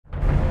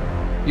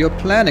You're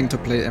planning to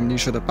play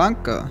Amnesia the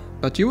Bunker,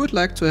 but you would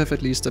like to have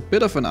at least a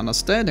bit of an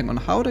understanding on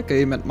how the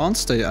game and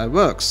monster AI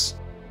works.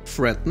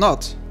 Fret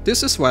not,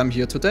 this is why I'm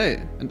here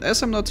today, and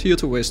as I'm not here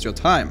to waste your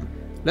time,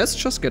 let's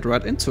just get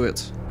right into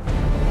it.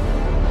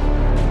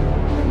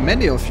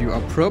 Many of you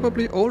are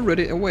probably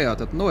already aware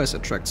that noise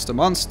attracts the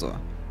monster,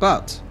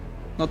 but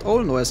not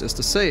all noise is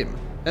the same,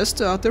 as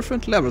there are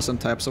different levels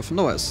and types of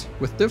noise,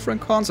 with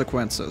different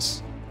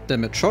consequences. The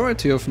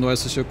majority of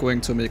noises you're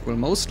going to make will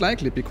most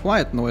likely be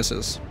quiet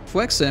noises,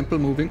 for example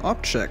moving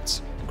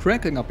objects,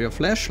 cranking up your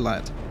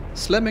flashlight,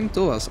 slamming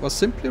doors or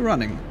simply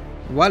running.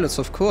 While it's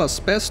of course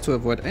best to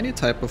avoid any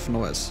type of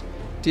noise,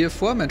 the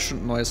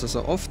aforementioned noises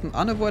are often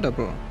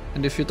unavoidable,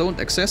 and if you don't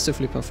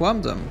excessively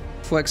perform them,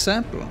 for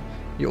example,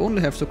 you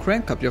only have to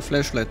crank up your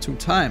flashlight 2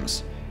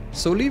 times,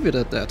 so leave it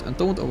at that and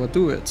don't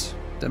overdo it.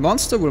 The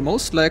monster will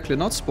most likely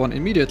not spawn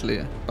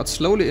immediately, but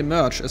slowly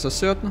emerge as a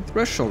certain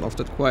threshold of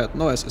that quiet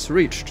noise is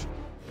reached.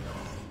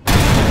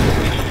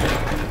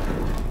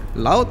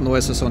 Loud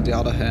noises on the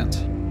other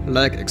hand,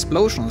 like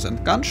explosions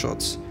and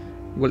gunshots,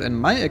 will in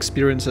my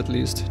experience at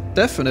least,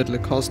 definitely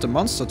cause the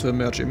monster to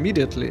emerge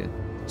immediately,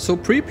 so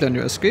pre-plan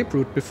your escape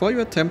route before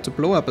you attempt to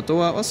blow up a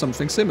door or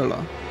something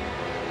similar.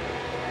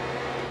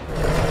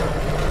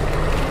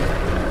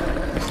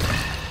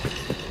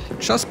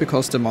 Just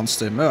because the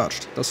monster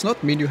emerged does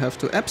not mean you have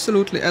to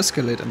absolutely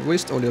escalate and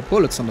waste all your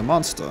bullets on the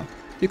monster,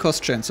 because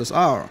chances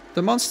are,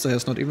 the monster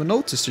has not even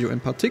noticed you in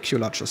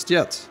particular just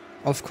yet.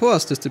 Of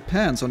course this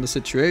depends on the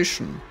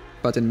situation,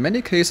 but in many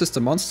cases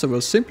the monster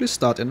will simply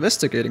start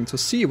investigating to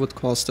see what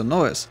caused the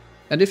noise,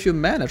 and if you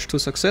manage to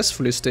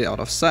successfully stay out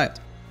of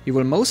sight, you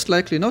will most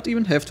likely not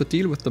even have to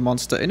deal with the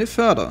monster any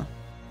further.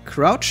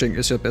 Crouching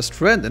is your best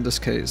friend in this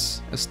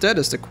case, as that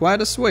is the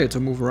quietest way to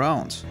move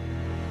around.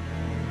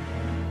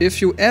 If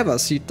you ever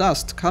see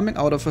dust coming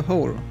out of a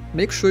hole,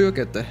 make sure you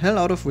get the hell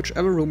out of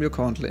whichever room you're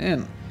currently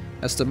in,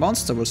 as the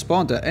monster will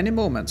spawn there any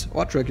moment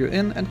or drag you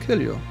in and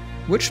kill you.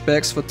 Which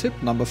begs for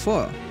tip number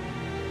 4.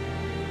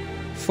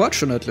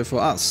 Fortunately for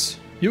us,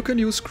 you can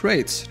use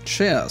crates,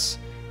 chairs,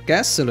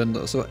 gas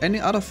cylinders or any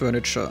other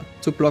furniture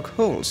to block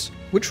holes,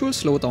 which will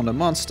slow down the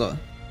monster.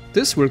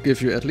 This will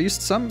give you at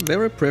least some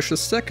very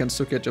precious seconds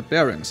to get your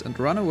bearings and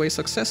run away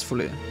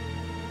successfully.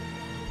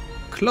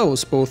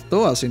 Close both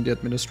doors in the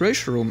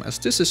administration room, as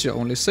this is your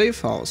only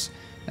safe house,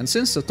 and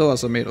since the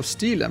doors are made of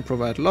steel and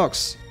provide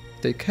locks,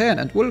 they can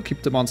and will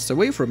keep the monster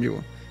away from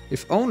you,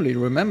 if only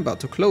remember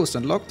to close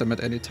and lock them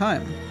at any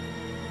time.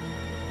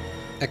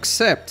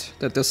 Except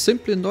that there's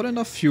simply not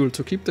enough fuel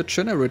to keep the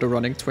generator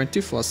running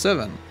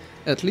 24/7,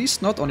 at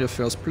least not on your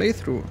first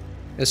playthrough,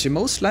 as you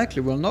most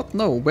likely will not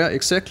know where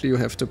exactly you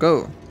have to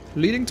go,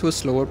 leading to a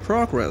slower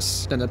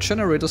progress than the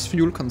generator's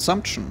fuel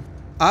consumption.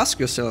 Ask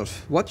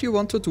yourself what you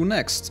want to do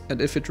next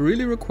and if it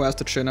really requires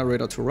the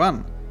generator to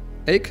run,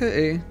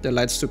 aka the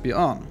lights to be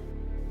on.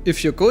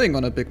 If you're going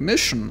on a big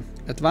mission,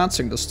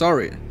 advancing the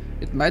story,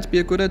 it might be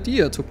a good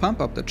idea to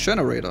pump up the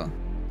generator.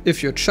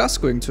 If you're just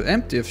going to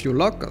empty a few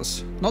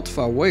lockers, not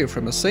far away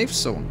from a safe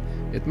zone,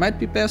 it might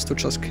be best to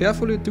just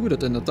carefully do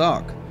that in the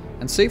dark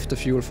and save the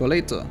fuel for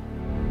later.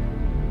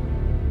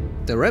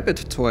 The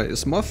rabbit toy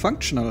is more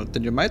functional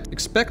than you might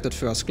expect at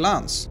first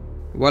glance.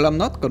 While I'm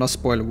not gonna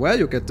spoil where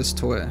you get this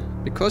toy,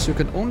 because you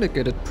can only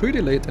get it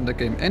pretty late in the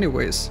game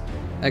anyways,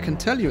 I can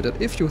tell you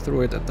that if you throw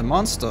it at the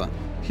monster,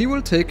 he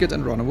will take it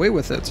and run away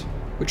with it,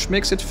 which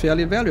makes it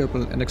fairly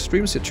valuable in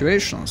extreme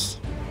situations.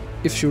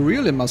 If you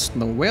really must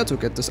know where to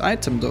get this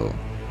item though,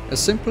 a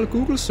simple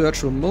Google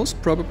search will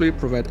most probably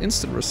provide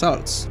instant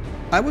results.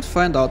 I would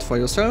find out for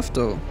yourself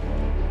though.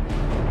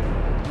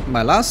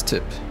 My last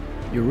tip: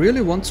 you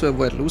really want to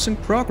avoid losing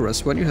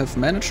progress when you have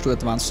managed to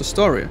advance the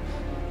story,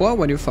 or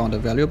when you found a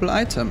valuable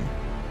item.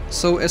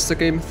 So as the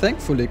game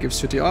thankfully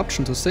gives you the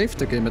option to save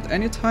the game at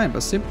any time by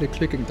simply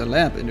clicking the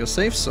lamp in your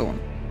safe zone,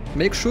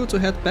 make sure to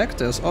head back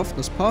there as often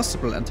as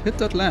possible and hit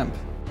that lamp.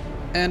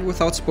 And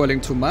without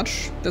spoiling too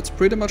much, that's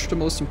pretty much the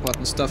most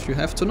important stuff you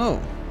have to know.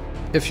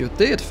 If you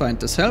did find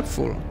this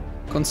helpful,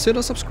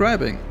 consider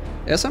subscribing,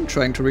 as I'm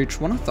trying to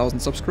reach 1000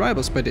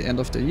 subscribers by the end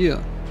of the year,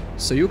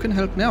 so you can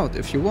help me out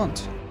if you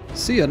want.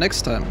 See ya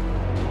next time.